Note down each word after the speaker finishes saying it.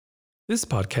This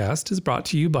podcast is brought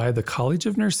to you by the College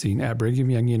of Nursing at Brigham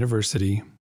Young University.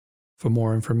 For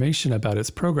more information about its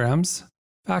programs,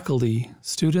 faculty,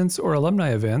 students, or alumni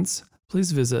events,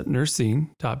 please visit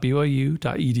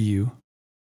nursing.byu.edu.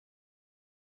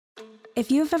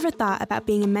 If you've ever thought about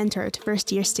being a mentor to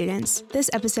first-year students, this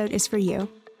episode is for you.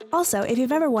 Also, if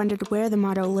you've ever wondered where the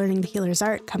motto "Learning the Healer's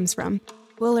Art" comes from,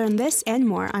 we'll learn this and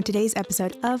more on today's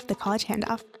episode of the College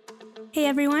Handoff. Hey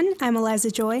everyone, I'm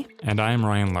Eliza Joy. And I am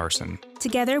Ryan Larson.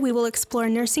 Together, we will explore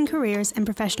nursing careers and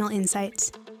professional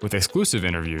insights, with exclusive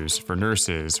interviews for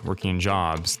nurses working in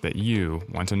jobs that you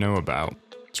want to know about.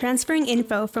 Transferring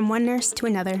info from one nurse to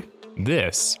another.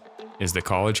 This is the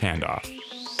College Handoff.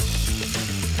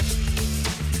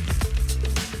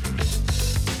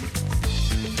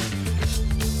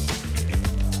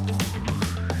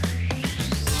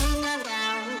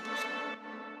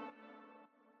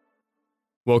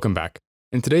 Welcome back.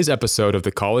 In today's episode of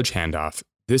the College Handoff,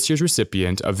 this year's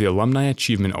recipient of the Alumni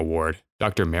Achievement Award,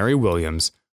 Dr. Mary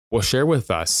Williams, will share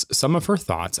with us some of her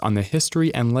thoughts on the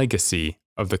history and legacy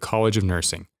of the College of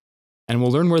Nursing, and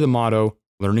we'll learn where the motto,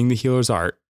 "Learning the Healer's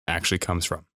Art," actually comes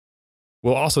from.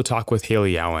 We'll also talk with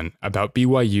Haley Allen about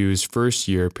BYU's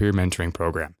first-year peer mentoring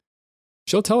program.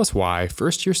 She'll tell us why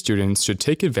first-year students should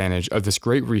take advantage of this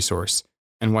great resource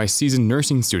and why seasoned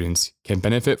nursing students can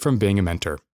benefit from being a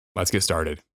mentor. Let's get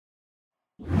started.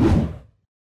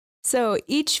 So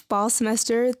each fall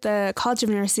semester, the College of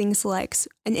Nursing selects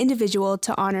an individual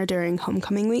to honor during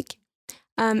homecoming week.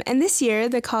 And this year,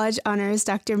 the college honors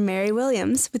Dr. Mary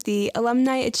Williams with the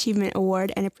Alumni Achievement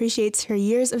Award and appreciates her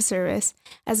years of service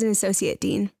as an associate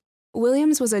dean.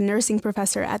 Williams was a nursing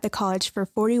professor at the college for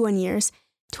 41 years.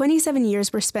 27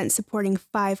 years were spent supporting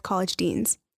 5 college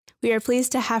deans. We are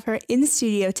pleased to have her in the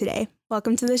studio today.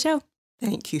 Welcome to the show.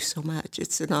 Thank you so much.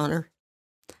 It's an honor.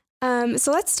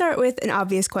 So let's start with an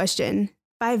obvious question.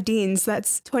 5 deans,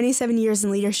 that's 27 years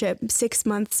in leadership, 6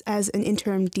 months as an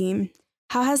interim dean.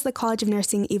 How has the College of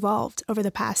Nursing evolved over the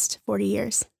past 40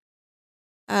 years?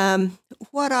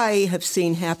 What I have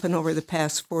seen happen over the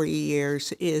past 40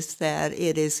 years is that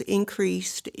it is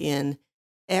increased in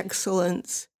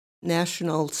excellence,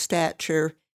 national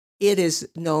stature. It is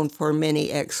known for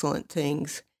many excellent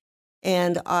things.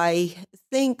 And I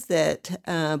think that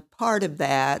part of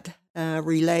that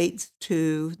relates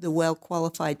to the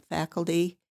well-qualified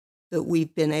faculty that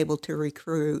we've been able to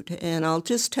recruit. And I'll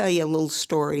just tell you a little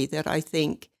story that I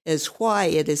think is why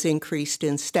it has increased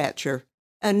in stature.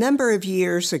 A number of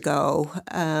years ago,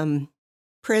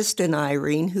 President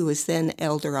Irene, who was then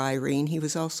Elder Irene, he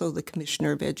was also the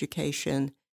Commissioner of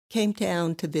Education, came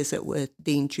down to visit with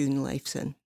Dean June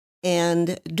Leifson.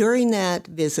 And during that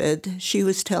visit, she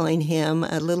was telling him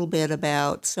a little bit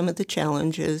about some of the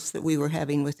challenges that we were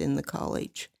having within the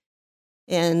college.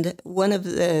 And one of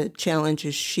the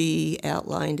challenges she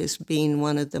outlined as being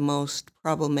one of the most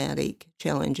problematic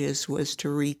challenges was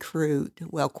to recruit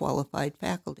well-qualified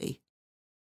faculty.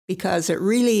 Because it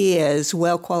really is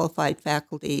well-qualified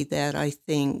faculty that I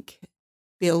think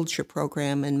builds your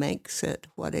program and makes it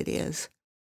what it is.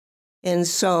 And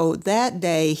so that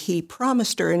day he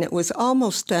promised her, and it was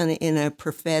almost done in a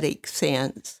prophetic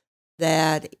sense,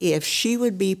 that if she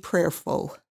would be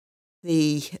prayerful,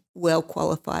 the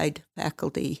well-qualified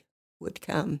faculty would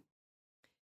come.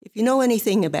 If you know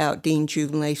anything about Dean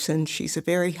June Leifson, she's a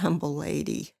very humble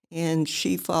lady, and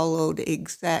she followed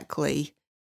exactly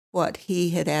what he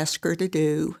had asked her to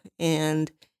do,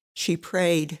 and she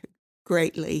prayed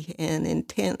greatly and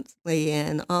intensely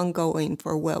and ongoing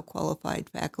for well-qualified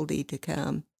faculty to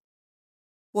come.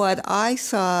 What I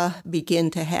saw begin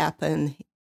to happen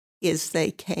is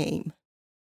they came.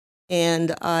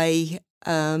 And I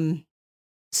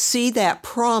see that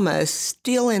promise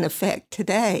still in effect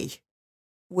today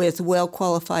with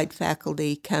well-qualified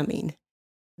faculty coming.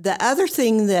 The other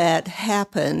thing that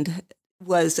happened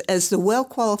was as the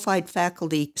well-qualified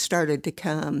faculty started to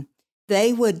come,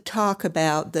 they would talk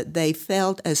about that they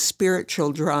felt a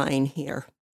spiritual drawing here.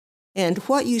 And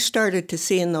what you started to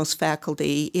see in those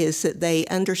faculty is that they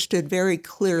understood very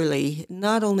clearly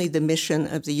not only the mission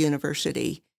of the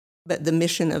university, but the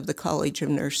mission of the College of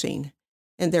Nursing.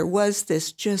 And there was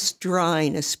this just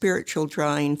drawing, a spiritual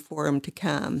drawing for them to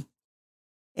come.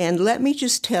 And let me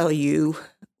just tell you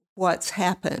what's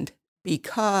happened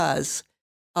because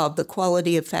of the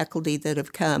quality of faculty that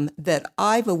have come that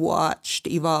I've watched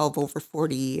evolve over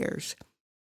 40 years.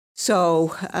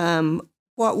 So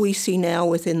what we see now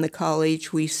within the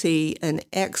college, we see an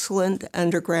excellent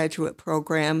undergraduate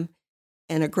program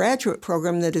and a graduate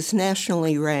program that is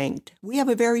nationally ranked. We have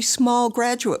a very small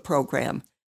graduate program,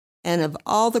 and of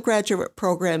all the graduate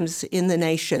programs in the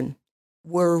nation,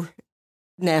 we're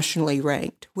nationally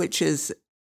ranked, which is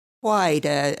quite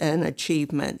an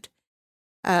achievement.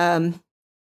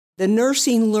 The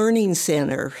Nursing Learning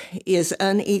Center is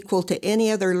unequal to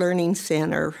any other learning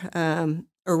center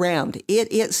around.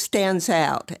 It stands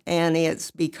out, and it's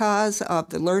because of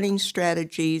the learning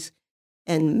strategies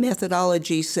and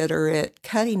methodologies that are at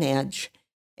cutting edge,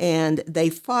 and they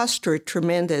foster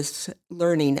tremendous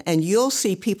learning. And you'll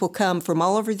see people come from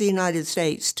all over the United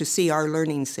States to see our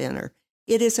learning center.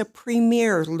 It is a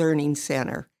premier learning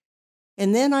center.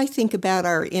 And then I think about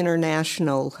our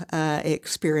international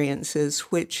experiences,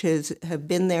 which have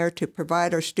been there to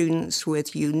provide our students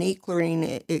with unique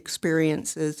learning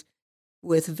experiences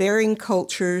with varying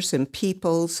cultures and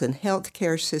peoples and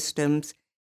healthcare systems.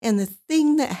 And the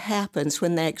thing that happens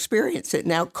when they experience it,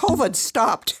 now COVID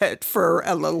stopped it for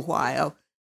a little while,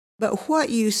 but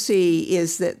what you see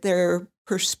is that their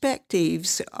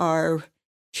perspectives are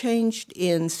changed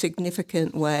in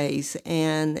significant ways.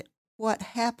 And what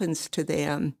happens to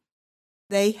them,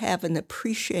 they have an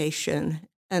appreciation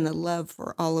and a love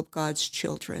for all of God's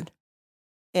children.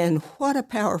 And what a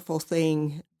powerful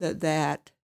thing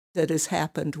that has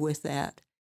happened with that.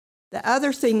 The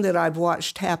other thing that I've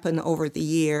watched happen over the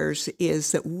years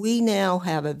is that we now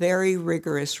have a very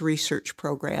rigorous research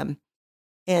program.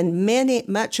 And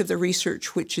much of the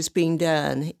research which is being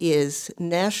done is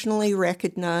nationally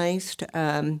recognized,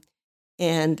 and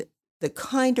the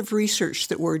kind of research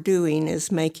that we're doing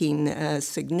is making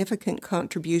significant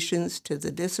contributions to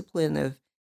the discipline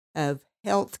of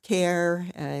health care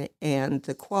and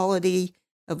the quality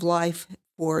of life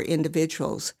for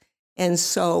individuals. And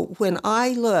so when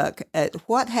I look at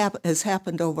what has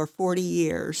happened over 40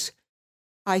 years,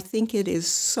 I think it is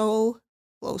so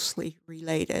closely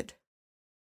related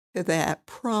to that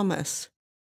promise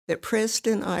that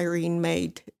President Irene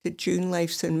made to June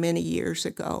Lafson many years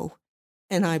ago.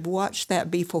 And I've watched that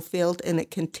be fulfilled, and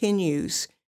it continues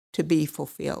to be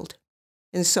fulfilled.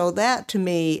 And so that, to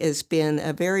me, has been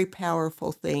a very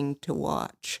powerful thing to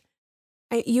watch.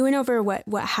 You went over what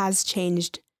has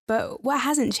changed, but what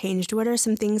hasn't changed? What are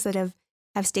some things that have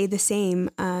stayed the same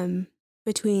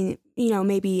between,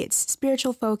 maybe it's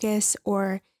spiritual focus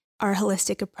or our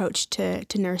holistic approach to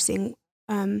nursing?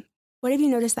 What have you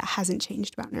noticed that hasn't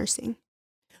changed about nursing?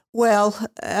 Well,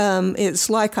 it's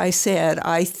like I said,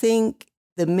 I think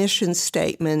the mission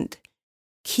statement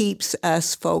keeps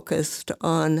us focused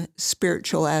on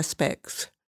spiritual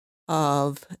aspects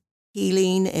of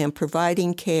healing and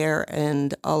providing care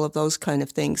and all of those kind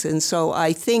of things. And so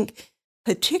I think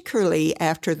particularly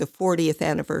after the 40th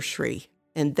anniversary,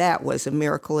 and that was a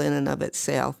miracle in and of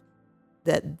itself,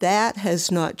 that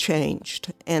has not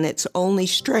changed, and it's only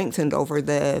strengthened over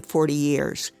the 40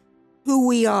 years. Who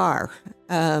we are,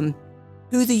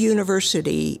 who the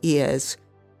university is,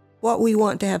 what we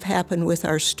want to have happen with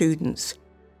our students,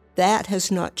 that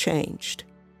has not changed.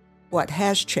 What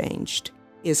has changed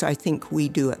is I think we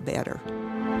do it better.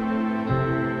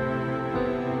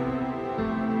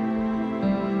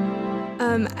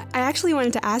 I actually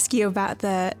wanted to ask you about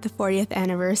the 40th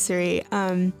anniversary.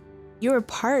 You were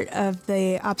part of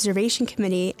the observation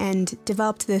committee and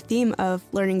developed the theme of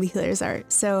learning the healer's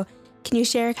art. So can you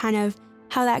share kind of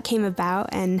how that came about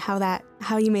and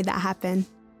how you made that happen?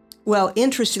 Well,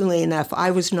 interestingly enough,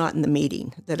 I was not in the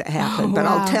meeting that it happened, but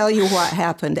I'll tell you what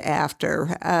happened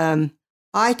after.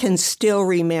 I can still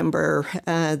remember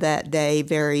that day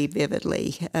very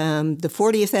vividly. The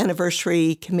 40th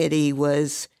anniversary committee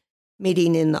was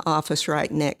meeting in the office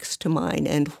right next to mine,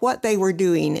 and what they were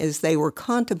doing is they were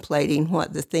contemplating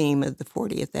what the theme of the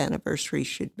 40th anniversary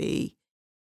should be.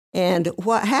 And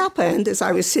what happened as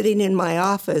I was sitting in my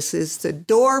office is the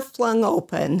door flung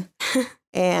open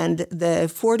and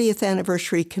the 40th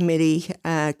anniversary committee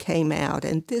came out,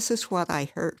 and this is what I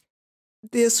heard.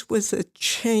 This was a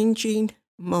changing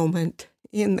moment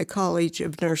in the College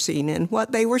of Nursing, and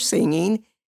what they were singing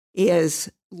is,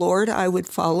 "Lord, I would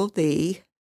follow thee,"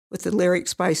 with the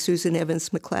lyrics by Susan Evans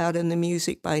McLeod and the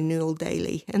music by Newell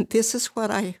Daly. And this is what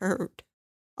I heard.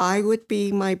 "I would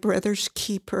be my brother's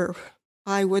keeper.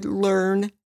 I would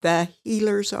learn the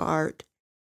healer's art.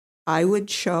 I would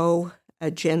show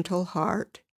a gentle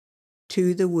heart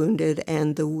to the wounded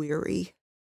and the weary.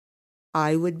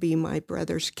 I would be my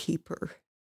brother's keeper.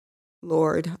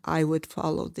 Lord, I would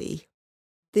follow thee."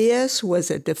 This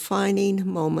was a defining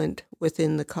moment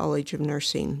within the College of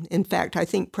Nursing. In fact, I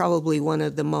think probably one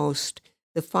of the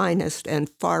finest and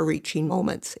far-reaching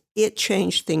moments. It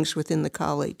changed things within the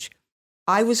college.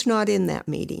 I was not in that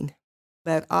meeting,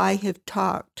 but I have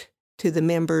talked to the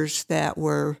members that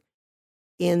were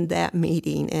in that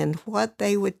meeting, and what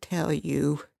they would tell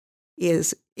you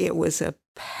is it was a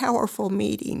powerful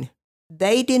meeting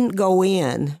they didn't go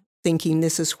in thinking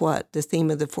this is what the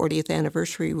theme of the 40th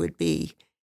anniversary would be.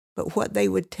 But what they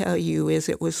would tell you is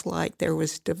it was like there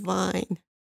was divine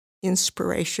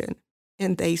inspiration.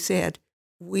 And they said,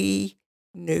 we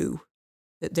knew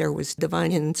that there was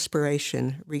divine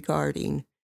inspiration regarding,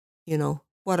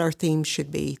 what our theme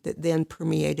should be, that then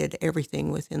permeated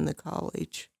everything within the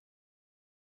college.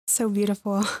 So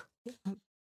beautiful.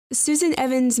 Susan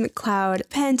Evans McLeod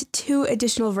penned 2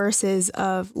 additional verses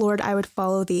of Lord, I Would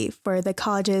Follow Thee for the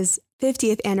college's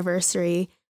 50th anniversary.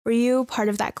 Were you part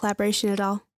of that collaboration at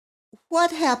all?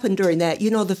 What happened during that? The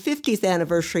 50th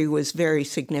anniversary was very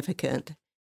significant.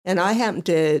 And I happened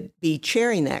to be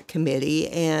chairing that committee,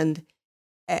 and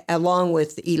along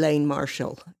with Elaine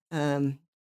Marshall.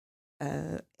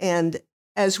 And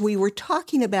as we were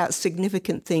talking about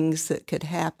significant things that could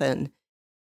happen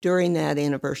during that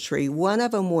anniversary, one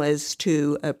of them was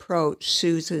to approach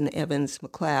Susan Evans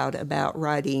McLeod about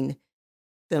writing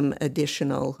some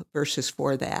additional verses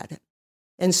for that.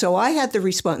 And so I had the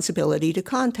responsibility to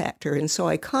contact her. And so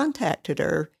I contacted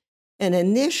her, and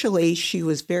initially she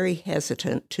was very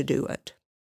hesitant to do it.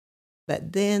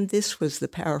 But then this was the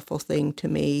powerful thing to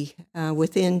me.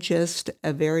 Within just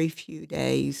a very few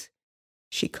days,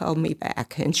 she called me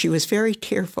back, and she was very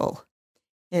tearful.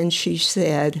 And she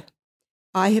said,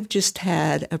 I have just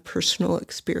had a personal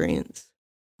experience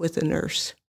with a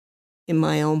nurse in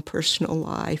my own personal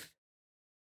life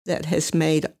that has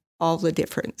made all the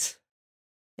difference.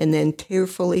 And then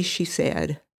tearfully she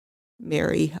said,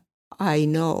 Mary, I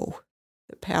know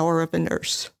the power of a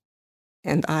nurse,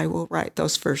 and I will write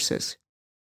those verses.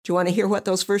 Do you want to hear what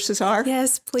those verses are?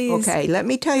 Yes, please. Okay, let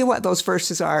me tell you what those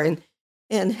verses are.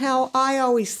 And how I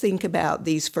always think about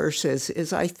these verses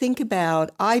is I've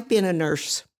been a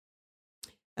nurse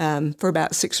for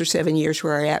about 6 or 7 years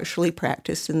where I actually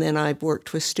practiced, and then I've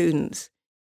worked with students.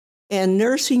 And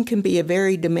nursing can be a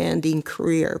very demanding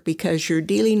career because you're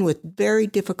dealing with very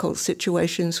difficult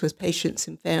situations with patients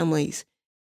and families.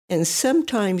 And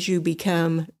sometimes you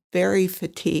become very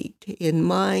fatigued in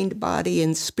mind, body,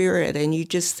 and spirit, and you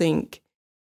just think,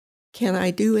 can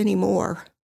I do any more?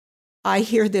 I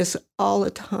hear this all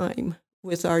the time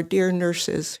with our dear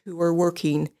nurses who are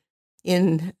working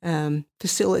in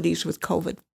facilities with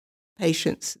COVID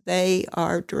patients. They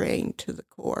are drained to the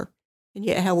core, and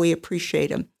yet how we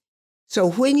appreciate them. So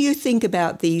when you think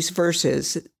about these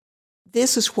verses,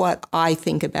 this is what I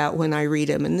think about when I read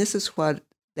them, and this is what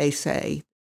they say.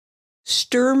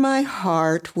 Stir my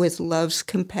heart with love's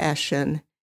compassion.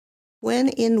 When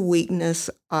in weakness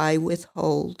I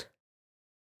withhold,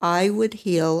 I would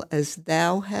heal as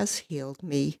thou hast healed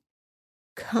me.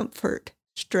 Comfort,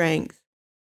 strength,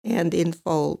 and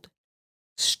enfold.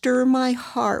 Stir my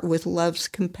heart with love's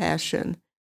compassion.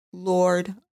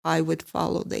 Lord, I would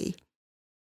follow thee.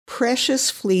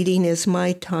 Precious fleeting is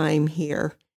my time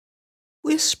here.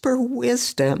 Whisper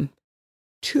wisdom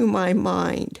to my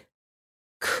mind.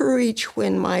 Courage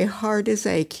when my heart is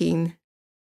aching.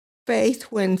 Faith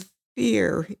when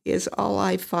fear is all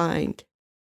I find.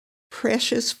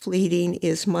 Precious fleeting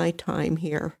is my time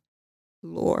here.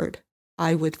 Lord,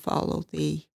 I would follow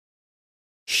thee.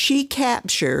 She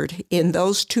captured in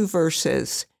those 2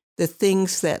 verses the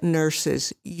things that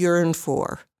nurses yearn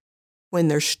for when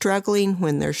they're struggling,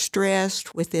 when they're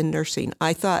stressed within nursing.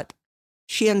 I thought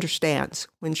she understands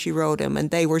when she wrote them, and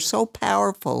they were so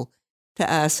powerful to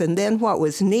us. And then what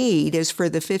was neat is for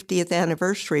the 50th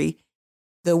anniversary,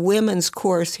 the women's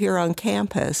chorus here on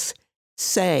campus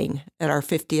sang at our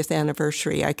 50th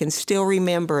anniversary. I can still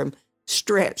remember them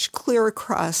stretched clear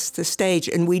across the stage,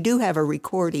 and we do have a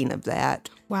recording of that.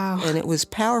 Wow. And it was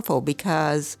powerful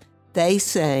because they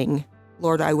sang,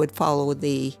 Lord, I would follow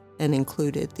thee, and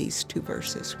included these 2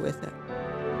 verses with it.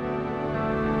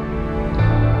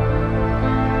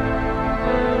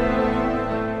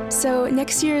 So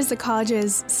next year is the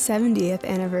college's 70th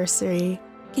anniversary.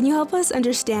 Can you help us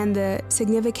understand the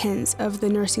significance of the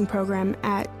nursing program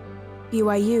at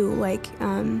BYU, like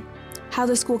how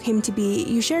the school came to be?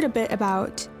 You shared a bit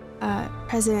about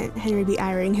President Henry B.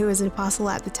 Eyring, who was an apostle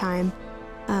at the time,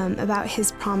 about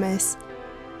his promise.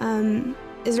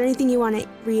 Is there anything you want to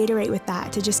reiterate with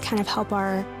that to just kind of help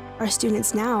our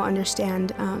students now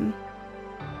understand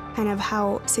kind of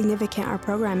how significant our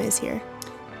program is here?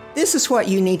 This is what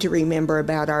you need to remember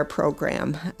about our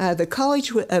program. The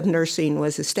College of Nursing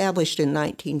was established in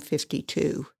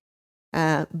 1952,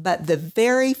 but the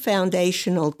very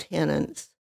foundational tenets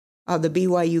of the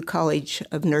BYU College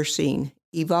of Nursing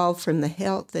evolved from the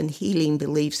health and healing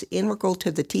beliefs integral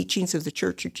to the teachings of the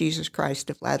Church of Jesus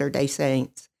Christ of Latter-day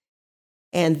Saints.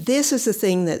 And this is the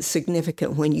thing that's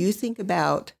significant when you think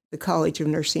about the College of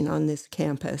Nursing on this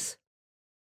campus.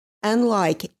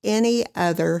 Unlike any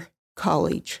other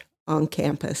college on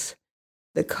campus,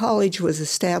 the college was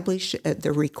established at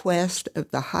the request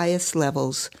of the highest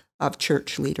levels of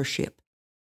church leadership.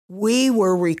 We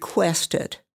were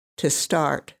requested to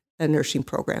start a nursing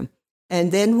program.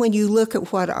 And then when you look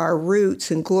at what our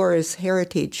roots and glorious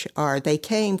heritage are, they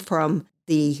came from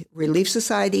the Relief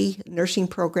Society nursing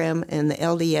program and the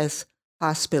LDS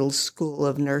Hospital School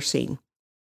of Nursing.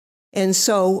 And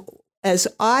so as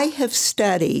I have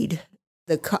studied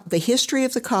the history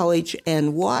of the college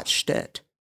and watched it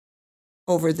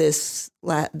over these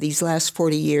last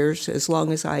 40 years, as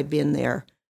long as I've been there,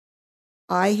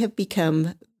 I have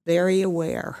become very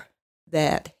aware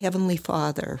that Heavenly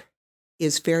Father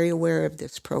is very aware of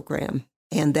this program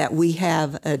and that we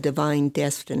have a divine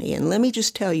destiny. And let me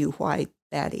just tell you why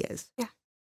that is.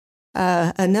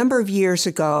 Yeah. A number of years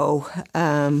ago,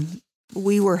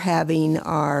 we were having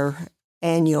our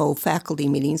annual faculty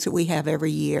meetings that we have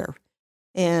every year.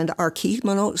 And our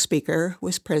keynote speaker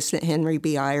was President Henry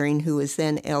B. Eyring, who was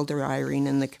then Elder Eyring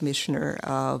and the Commissioner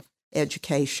of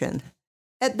Education.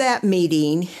 At that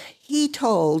meeting, he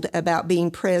told about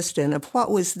being president of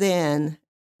what was then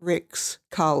Rick's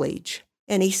College.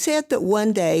 And he said that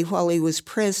one day while he was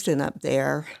president up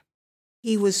there,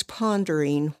 he was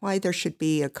pondering why there should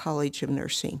be a College of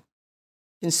Nursing,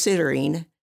 considering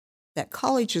that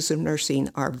colleges of nursing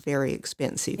are very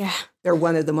expensive. Yeah. They're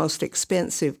one of the most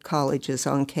expensive colleges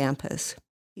on campus.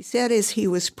 He said as he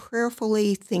was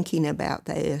prayerfully thinking about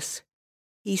this,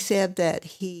 he said that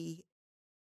he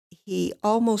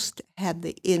almost had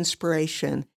the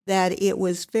inspiration that it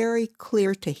was very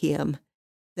clear to him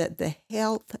that the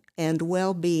health and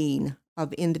well-being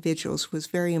of individuals was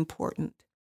very important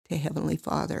to Heavenly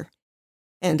Father.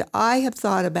 And I have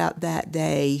thought about that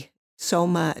day so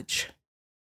much,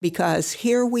 because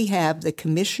here we have the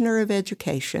Commissioner of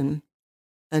Education,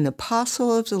 an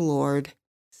apostle of the Lord,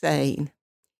 saying,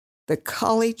 the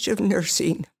College of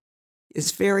Nursing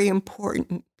is very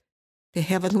important to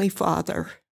Heavenly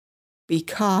Father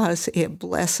because it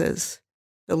blesses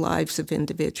the lives of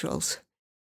individuals.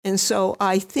 And so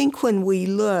I think when we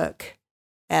look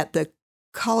at the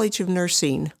College of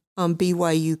Nursing on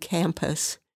BYU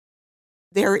campus,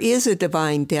 there is a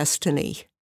divine destiny,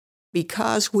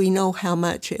 because we know how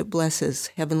much it blesses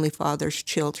Heavenly Father's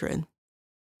children.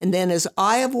 And then as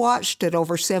I have watched it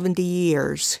over 70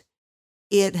 years,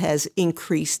 it has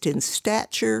increased in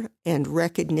stature and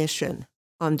recognition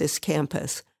on this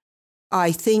campus.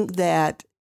 I think that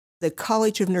the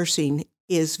College of Nursing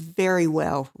is very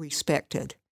well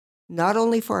respected, not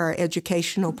only for our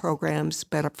educational programs,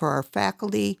 but for our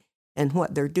faculty and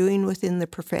what they're doing within the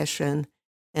profession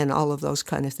and all of those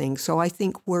kind of things. So I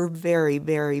think we're very,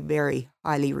 very, very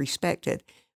highly respected.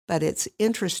 But it's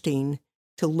interesting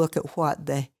to look at what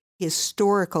the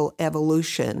historical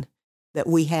evolution that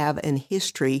we have in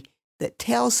history that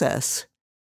tells us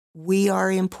we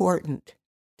are important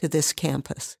to this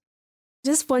campus.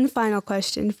 Just one final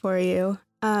question for you.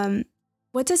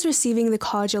 What does receiving the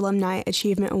College Alumni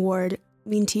Achievement Award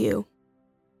mean to you?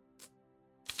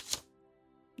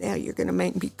 Now you're going to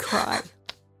make me cry.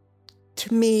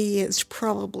 To me, it's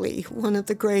probably one of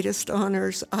the greatest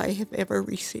honors I have ever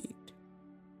received.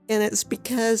 And it's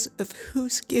because of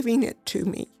who's giving it to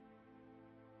me.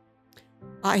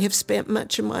 I have spent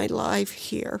much of my life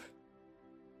here.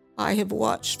 I have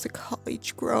watched the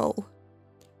college grow.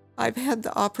 I've had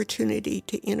the opportunity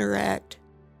to interact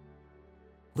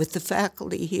with the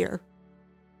faculty here.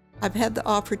 I've had the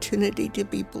opportunity to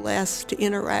be blessed to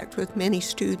interact with many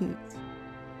students.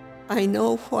 I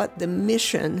know what the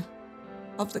mission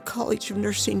of the College of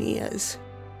Nursing is.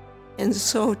 And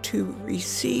so to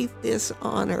receive this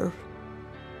honor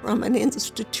from an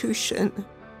institution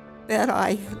that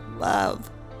I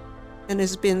love and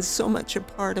has been so much a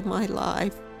part of my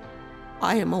life,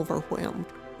 I am overwhelmed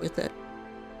with it.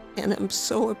 And I'm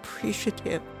so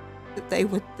appreciative that they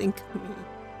would think of me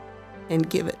and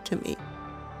give it to me.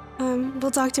 Well,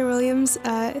 Dr. Williams,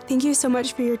 thank you so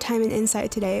much for your time and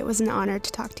insight today. It was an honor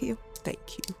to talk to you.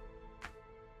 Thank you.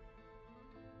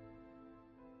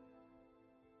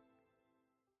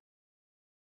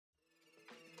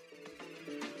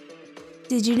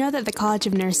 Did you know that the College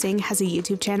of Nursing has a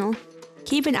YouTube channel?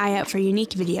 Keep an eye out for unique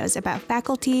videos about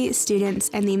faculty, students,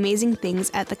 and the amazing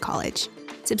things at the college.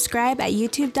 Subscribe at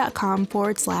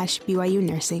youtube.com/BYU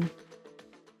Nursing.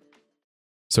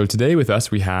 So today with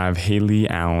us, we have Haley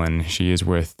Allen. She is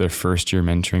with the first year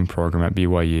mentoring program at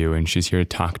BYU, and she's here to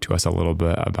talk to us a little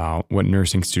bit about what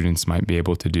nursing students might be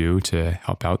able to do to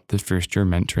help out the first year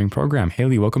mentoring program.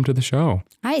 Haley, welcome to the show.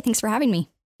 Hi, thanks for having me.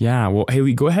 Yeah, well,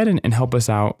 Haley, go ahead and help us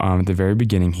out at the very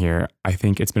beginning here. I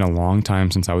think it's been a long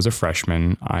time since I was a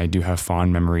freshman. I do have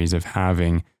fond memories of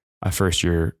having a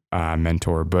first-year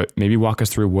mentor, but maybe walk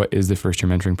us through what is the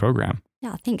first-year mentoring program?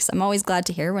 Yeah, thanks. I'm always glad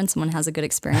to hear when someone has a good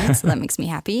experience, so that makes me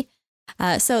happy.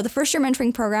 So the first-year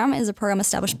mentoring program is a program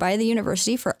established by the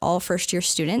university for all first-year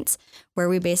students, where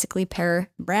we basically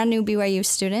pair brand new BYU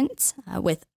students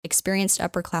with experienced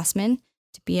upperclassmen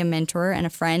to be a mentor and a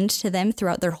friend to them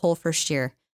throughout their whole first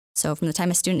year. So from the time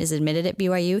a student is admitted at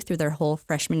BYU through their whole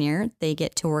freshman year, they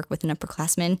get to work with an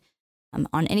upperclassman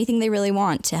on anything they really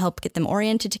want to help get them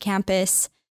oriented to campus,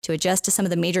 to adjust to some of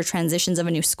the major transitions of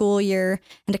a new school year,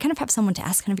 and to kind of have someone to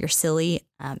ask kind of your silly,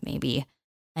 maybe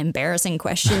embarrassing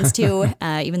questions to,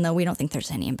 even though we don't think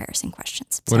there's any embarrassing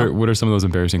questions. So, What are some of those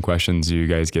embarrassing questions you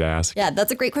guys get asked? Yeah,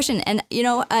 that's a great question. And,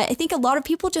 I think a lot of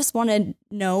people just want to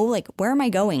know, like, where am I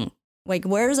going? Like,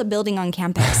 where's a building on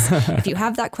campus? If you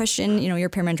have that question, your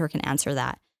peer mentor can answer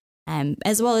that.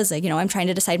 As well as, like, I'm trying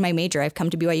to decide my major. I've come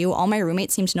to BYU. All my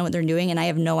roommates seem to know what they're doing, and I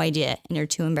have no idea. And you're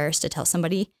too embarrassed to tell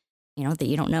somebody, that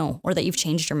you don't know, or that you've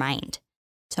changed your mind.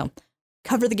 So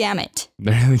cover the gamut.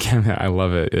 The gamut. I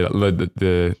love it.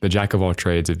 The jack of all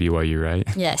trades of BYU, right?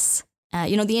 Yes.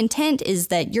 The intent is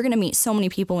that you're going to meet so many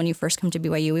people when you first come to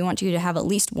BYU. We want you to have at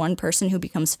least one person who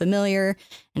becomes familiar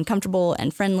and comfortable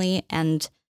and friendly. And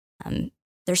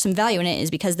there's some value in it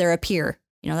is because they're a peer.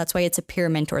 That's why it's a peer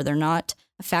mentor. They're not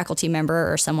a faculty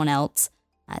member or someone else.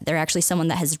 They're actually someone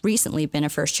that has recently been a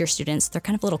first year student. So they're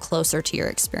kind of a little closer to your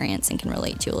experience and can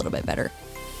relate to you a little bit better.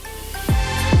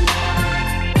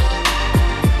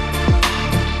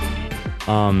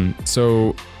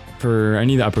 So for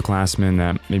any of the upperclassmen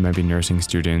that maybe might be nursing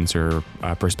students or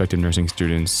prospective nursing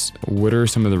students, what are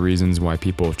some of the reasons why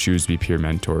people choose to be peer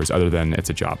mentors other than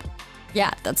it's a job?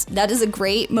 Yeah, that is a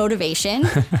great motivation.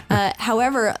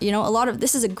 However,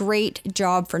 this is a great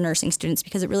job for nursing students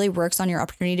because it really works on your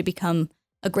opportunity to become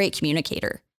a great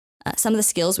communicator. Some of the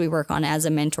skills we work on as a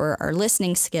mentor are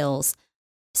listening skills,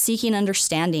 seeking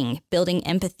understanding, building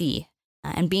empathy,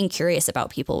 and being curious about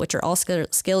people, which are all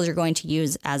skills you're going to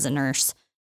use as a nurse.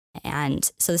 And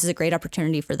so this is a great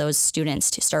opportunity for those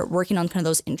students to start working on kind of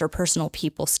those interpersonal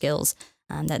people skills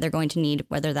that they're going to need,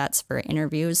 whether that's for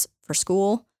interviews for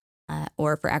school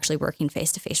or for actually working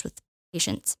face-to-face with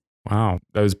patients. Wow.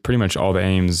 That was pretty much all the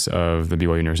aims of the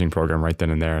BYU nursing program right then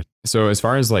and there. So as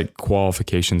far as like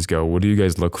qualifications go, what do you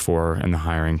guys look for in the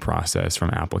hiring process from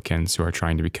applicants who are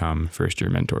trying to become first-year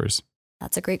mentors?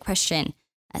 That's a great question.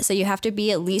 So you have to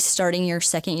be at least starting your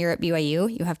second year at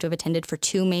BYU. You have to have attended for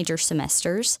 2 major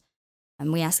semesters.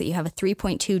 And we ask that you have a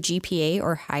 3.2 GPA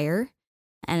or higher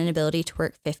and an ability to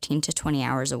work 15 to 20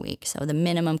 hours a week. So the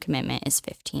minimum commitment is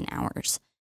 15 hours.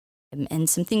 And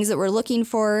some things that we're looking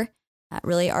for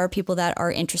really are people that are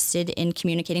interested in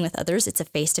communicating with others. It's a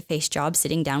face-to-face job,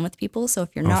 sitting down with people. So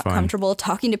if you're not comfortable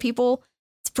talking to people,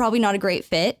 it's probably not a great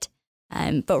fit.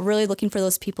 But really looking for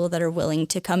those people that are willing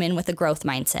to come in with a growth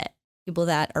mindset. People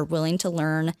that are willing to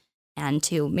learn and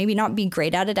to maybe not be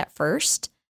great at it at first,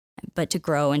 but to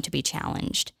grow and to be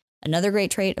challenged. Another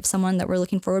great trait of someone that we're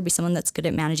looking for would be someone that's good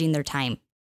at managing their time.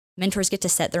 Mentors get to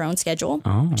set their own schedule,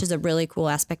 which is a really cool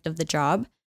aspect of the job.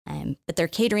 But they're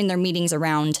catering their meetings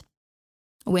around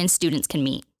when students can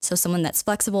meet. So someone that's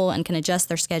flexible and can adjust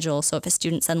their schedule. So if a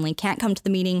student suddenly can't come to the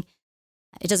meeting,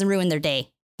 it doesn't ruin their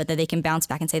day, but that they can bounce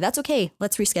back and say, that's okay,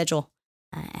 let's reschedule,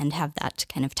 and have that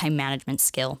kind of time management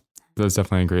skill. That's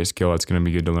definitely a great skill. It's going to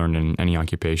be good to learn in any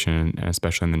occupation,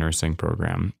 especially in the nursing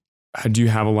program. Do you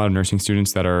have a lot of nursing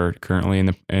students that are currently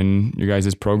in your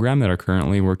guys' program that are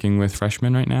currently working with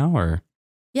freshmen right now, or?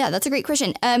 Yeah, that's a great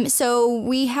question. So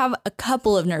we have a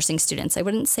couple of nursing students. I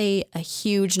wouldn't say a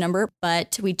huge number,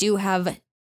 but we do have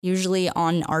usually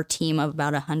on our team of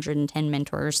about 110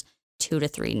 mentors, 2 to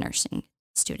 3 nursing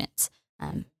students.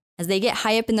 As they get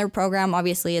high up in their program,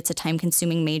 obviously it's a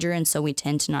time-consuming major, and so we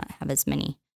tend to not have as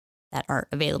many that are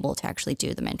available to actually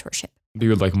do the mentorship. You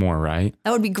would like more, right?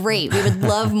 That would be great. We would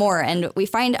love more. And we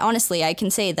find, honestly, I can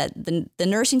say that the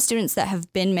nursing students that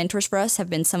have been mentors for us have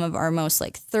been some of our most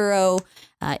thorough,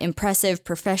 impressive,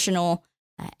 professional,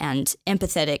 and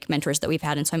empathetic mentors that we've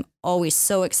had. And so I'm always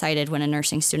so excited when a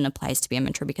nursing student applies to be a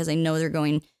mentor because I know they're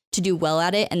going to do well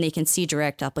at it and they can see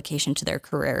direct application to their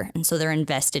career. And so they're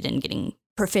invested in getting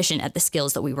proficient at the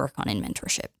skills that we work on in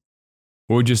mentorship.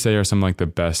 What would you say are some the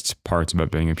best parts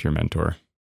about being a peer mentor?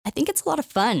 I think it's a lot of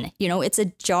fun. It's a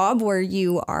job where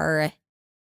you're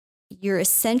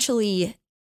essentially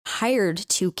hired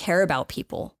to care about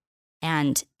people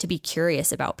and to be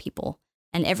curious about people.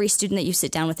 And every student that you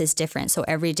sit down with is different. So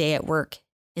every day at work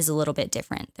is a little bit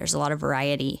different. There's a lot of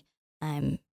variety.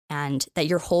 And and that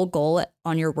your whole goal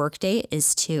on your workday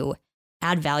is to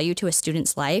add value to a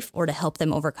student's life or to help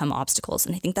them overcome obstacles.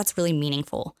 And I think that's really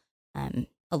meaningful.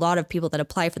 A lot of people that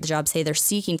apply for the job say they're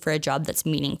seeking for a job that's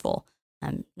meaningful.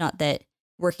 Not that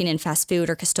working in fast food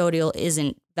or custodial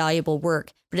isn't valuable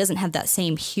work, but it doesn't have that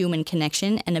same human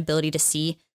connection and ability to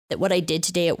see that what I did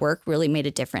today at work really made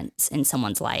a difference in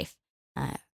someone's life.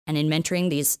 And in mentoring,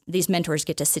 these mentors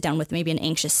get to sit down with maybe an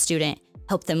anxious student,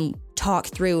 help them talk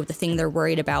through the thing they're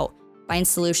worried about, find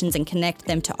solutions and connect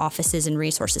them to offices and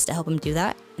resources to help them do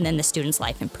that. And then the student's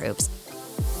life improves.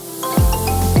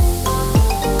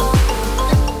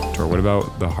 What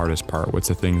about the hardest part? What's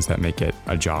the things that make it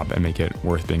a job and make it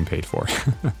worth being paid for?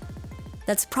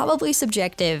 That's probably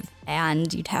subjective,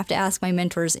 and you'd have to ask my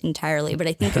mentors entirely. But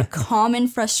I think a common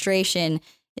frustration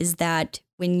is that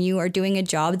when you are doing a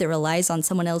job that relies on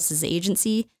someone else's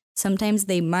agency, sometimes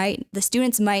the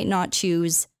students might not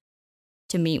choose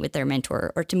to meet with their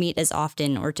mentor or to meet as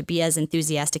often or to be as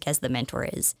enthusiastic as the mentor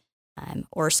is.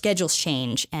 Or schedules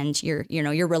change and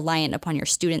you're reliant upon your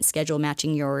student's schedule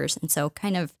matching yours. And so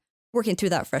kind of working through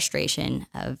that frustration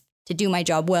of, to do my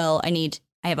job well, I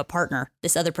have a partner.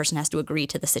 This other person has to agree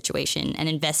to the situation and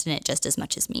invest in it just as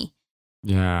much as me.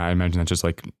 Yeah, I imagine that's just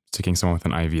like sticking someone with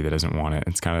an IV that doesn't want it.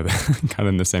 It's kind of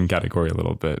in the same category a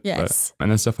little bit. Yes.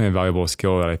 And that's definitely a valuable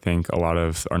skill that I think a lot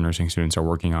of our nursing students are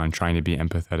working on, trying to be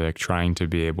empathetic, trying to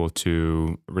be able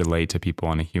to relate to people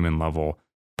on a human level.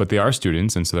 But they are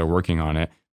students, and so they're working on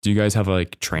it. Do you guys have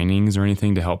like trainings or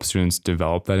anything to help students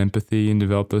develop that empathy and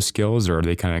develop those skills, or are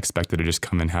they kind of expected to just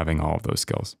come in having all of those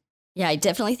skills? Yeah, I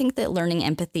definitely think that learning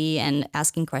empathy and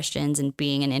asking questions and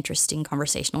being an interesting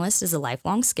conversationalist is a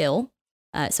lifelong skill.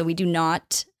 So we do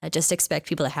not just expect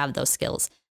people to have those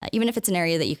skills. Even if it's an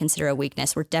area that you consider a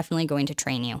weakness, we're definitely going to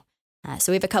train you.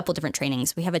 So we have a couple different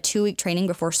trainings. We have a 2-week training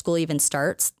before school even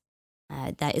starts.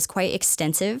 That is quite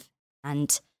extensive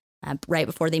and right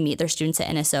before they meet their students at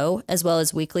NSO, as well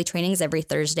as weekly trainings every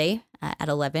Thursday at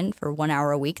 11 for 1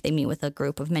 hour a week. They meet with a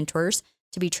group of mentors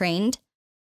to be trained.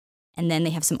 And then they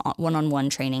have some one-on-one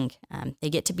training. They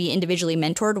get to be individually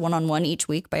mentored one-on-one each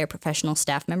week by a professional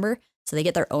staff member. So they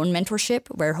get their own mentorship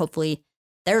where hopefully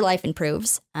their life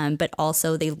improves, but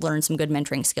also they learn some good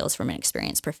mentoring skills from an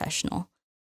experienced professional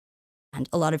and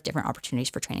a lot of different opportunities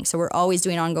for training. So we're always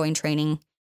doing ongoing training.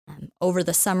 Over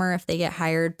the summer, if they get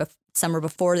hired, summer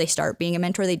before they start being a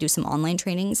mentor, they do some online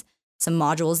trainings, some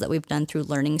modules that we've done through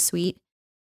Learning Suite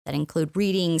that include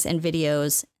readings and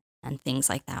videos and things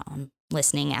like that on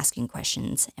listening, asking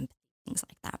questions, and things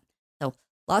like that. So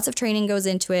lots of training goes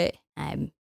into it,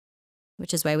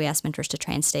 which is why we ask mentors to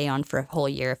try and stay on for a whole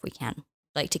year if we can.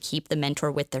 Like to keep the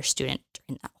mentor with their student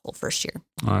during that whole first year.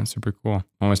 Oh, that's super cool.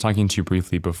 I was talking to you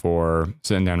briefly before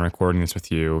sitting down and recording this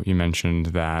with you. You mentioned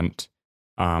that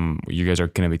you guys are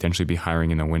going to potentially be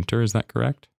hiring in the winter. Is that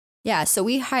correct? Yeah. So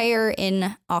we hire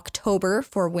in October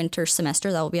for winter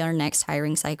semester. That will be our next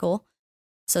hiring cycle.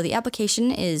 So the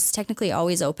application is technically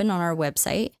always open on our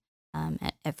website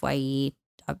at fye.byu.edu.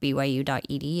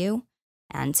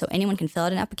 And so anyone can fill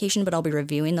out an application, but I'll be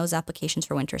reviewing those applications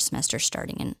for winter semester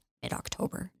starting in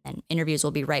mid-October. And interviews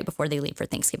will be right before they leave for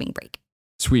Thanksgiving break.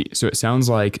 Sweet. So it sounds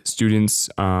like students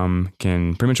can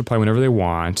pretty much apply whenever they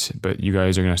want, but you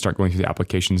guys are going to start going through the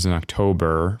applications in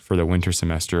October for the winter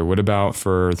semester. What about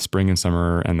for the spring and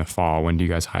summer and the fall? When do you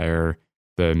guys hire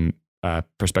the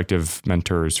prospective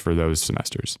mentors for those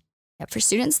semesters? For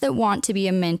students that want to be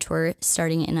a mentor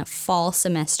starting in a fall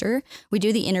semester, we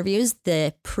do the interviews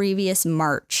the previous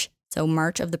March. So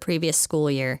March of the previous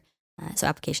school year. So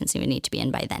applications would need to be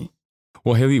in by then.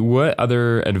 Well, Haley, what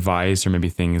other advice or maybe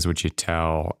things would you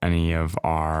tell any of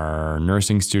our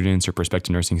nursing students or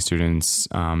prospective nursing students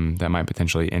that might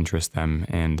potentially interest them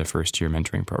in the first year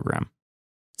mentoring program?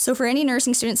 So for any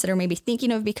nursing students that are maybe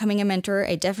thinking of becoming a mentor,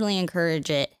 I definitely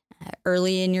encourage it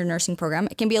early in your nursing program.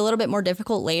 It can be a little bit more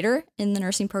difficult later in the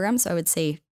nursing program. So I would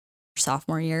say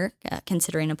sophomore year,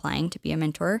 considering applying to be a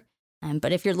mentor.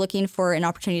 But if you're looking for an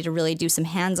opportunity to really do some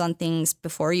hands-on things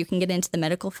before you can get into the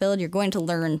medical field, you're going to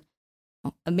learn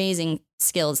amazing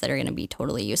skills that are going to be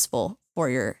totally useful for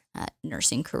your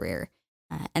nursing career.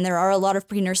 And there are a lot of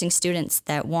pre-nursing students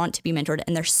that want to be mentored,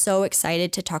 and they're so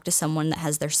excited to talk to someone that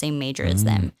has their same major as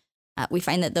them. We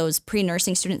find that those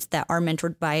pre-nursing students that are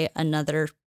mentored by another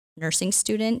nursing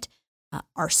student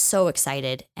are so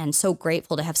excited and so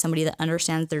grateful to have somebody that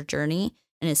understands their journey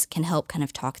and can help kind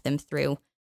of talk them through,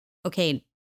 okay,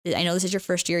 I know this is your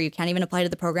first year, you can't even apply to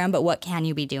the program, but what can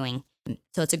you be doing?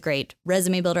 So it's a great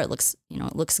resume builder. It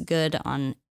looks good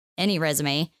on any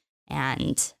resume,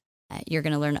 and you're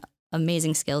going to learn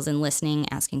amazing skills in listening,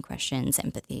 asking questions,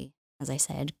 empathy, as I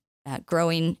said,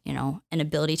 growing, an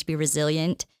ability to be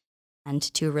resilient and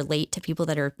to relate to people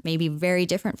that are maybe very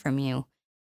different from you,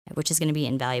 which is going to be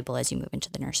invaluable as you move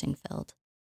into the nursing field.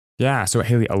 Yeah. So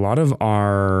Haley, a lot of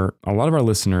our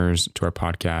listeners to our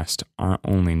podcast aren't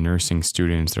only nursing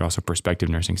students, they're also prospective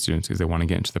nursing students because they want to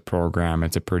get into the program.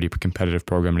 It's a pretty competitive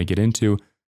program to get into.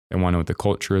 They want to know what the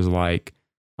culture is like.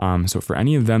 So for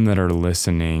any of them that are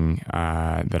listening,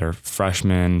 that are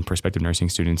freshmen, prospective nursing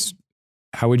students,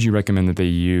 how would you recommend that they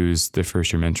use the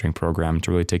first year mentoring program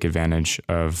to really take advantage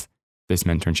of this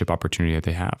mentorship opportunity that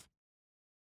they have?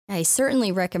 I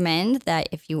certainly recommend that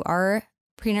if you are a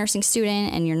pre-nursing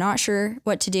student and you're not sure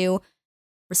what to do,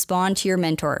 respond to your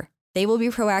mentor. They will be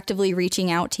proactively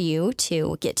reaching out to you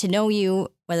to get to know you,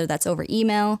 whether that's over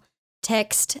email,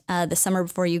 text the summer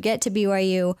before you get to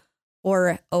BYU,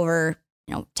 or over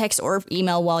text or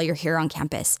email while you're here on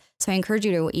campus. So I encourage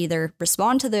you to either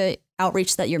respond to the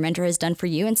outreach that your mentor has done for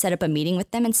you and set up a meeting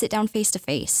with them and sit down face to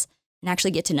face and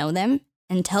actually get to know them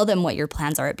and tell them what your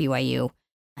plans are at BYU.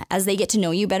 As they get to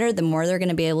know you better, the more they're going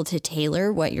to be able to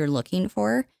tailor what you're looking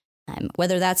for,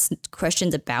 whether that's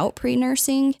questions about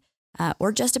pre-nursing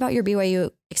or just about your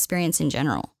BYU experience in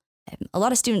general. A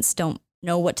lot of students don't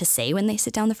know what to say when they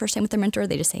sit down the first time with their mentor.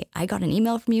 They just say, I got an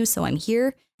email from you, so I'm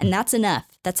here. And that's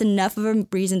enough. That's enough of a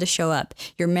reason to show up.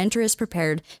 Your mentor is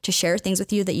prepared to share things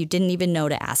with you that you didn't even know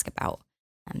to ask about.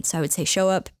 So I would say show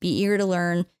up, be eager to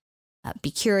learn, be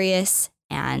curious,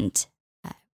 and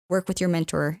work with your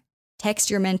mentor. Text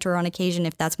your mentor on occasion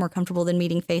if that's more comfortable than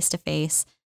meeting face-to-face.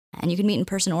 And you can meet in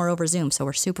person or over Zoom, so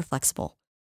we're super flexible.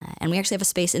 And we actually have a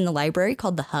space in the library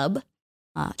called the Hub,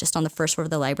 just on the first floor of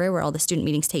the library where all the student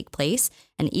meetings take place.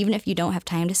 And even if you don't have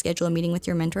time to schedule a meeting with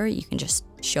your mentor, you can just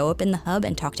show up in the Hub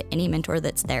and talk to any mentor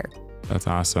that's there. That's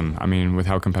awesome. I mean, with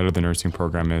how competitive the nursing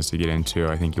program is to get into,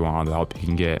 I think you want all the help you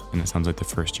can get. And it sounds like the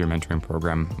first year mentoring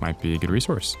program might be a good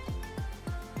resource.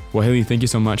 Well, Haley, thank you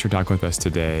so much for talking with us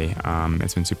today.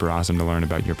 It's been super awesome to learn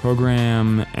about your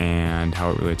program and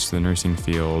how it relates to the nursing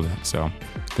field. So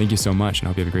thank you so much and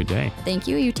I hope you have a great day. Thank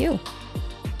you. You too.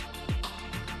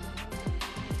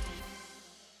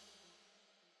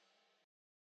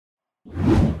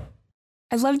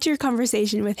 I loved your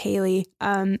conversation with Haley.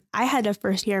 I had a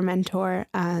first-year mentor,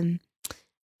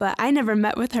 but I never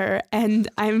met with her, and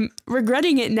I'm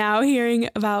regretting it now, hearing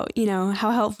about,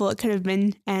 how helpful it could have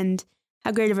been and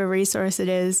how great of a resource it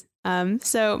is.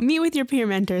 So meet with your peer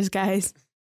mentors, guys.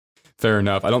 Fair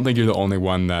enough. I don't think you're the only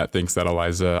one that thinks that,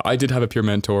 Eliza. I did have a peer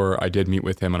mentor. I did meet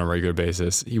with him on a regular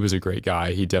basis. He was a great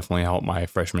guy. He definitely helped my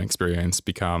freshman experience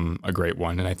become a great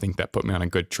one, and I think that put me on a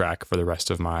good track for the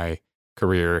rest of my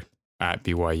career at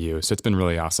BYU. So it's been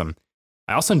really awesome.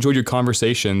 I also enjoyed your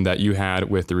conversation that you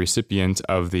had with the recipient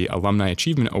of the Alumni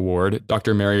Achievement Award,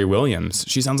 Dr. Mary Williams.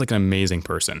 She sounds like an amazing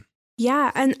person.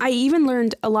 Yeah, and I even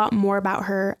learned a lot more about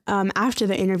her after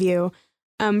the interview.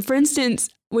 For instance,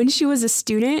 when she was a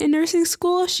student in nursing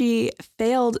school, she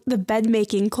failed the bed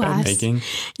making class. Bed making?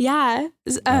 Yeah.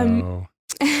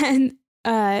 And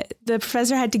the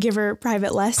professor had to give her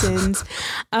private lessons.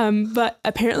 But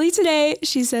apparently today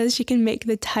she says she can make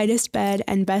the tightest bed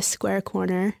and best square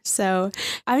corner. So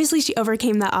obviously she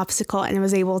overcame that obstacle and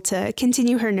was able to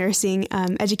continue her nursing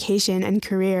education and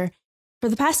career. For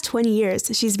the past 20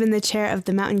 years, she's been the chair of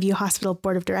the Mountain View Hospital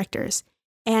Board of Directors.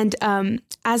 And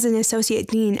as an associate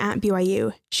dean at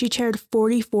BYU, she chaired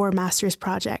 44 master's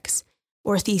projects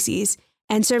or theses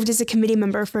and served as a committee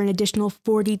member for an additional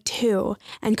 42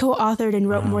 and co-authored and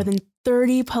wrote more than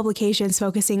 30 publications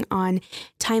focusing on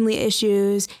timely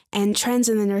issues and trends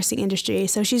in the nursing industry.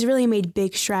 So she's really made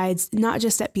big strides, not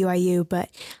just at BYU, but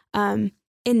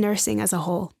in nursing as a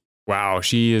whole. Wow,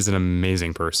 she is an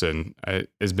amazing person. It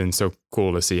has been so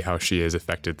cool to see how she has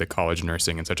affected the college of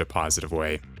nursing in such a positive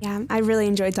way. Yeah, I really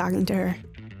enjoyed talking to her.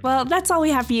 Well, that's all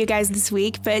we have for you guys this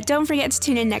week, but don't forget to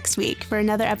tune in next week for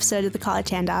another episode of the College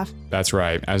Handoff. That's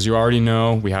right. As you already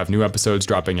know, we have new episodes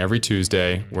dropping every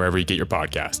Tuesday, wherever you get your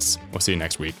podcasts. We'll see you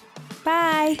next week.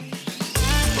 Bye.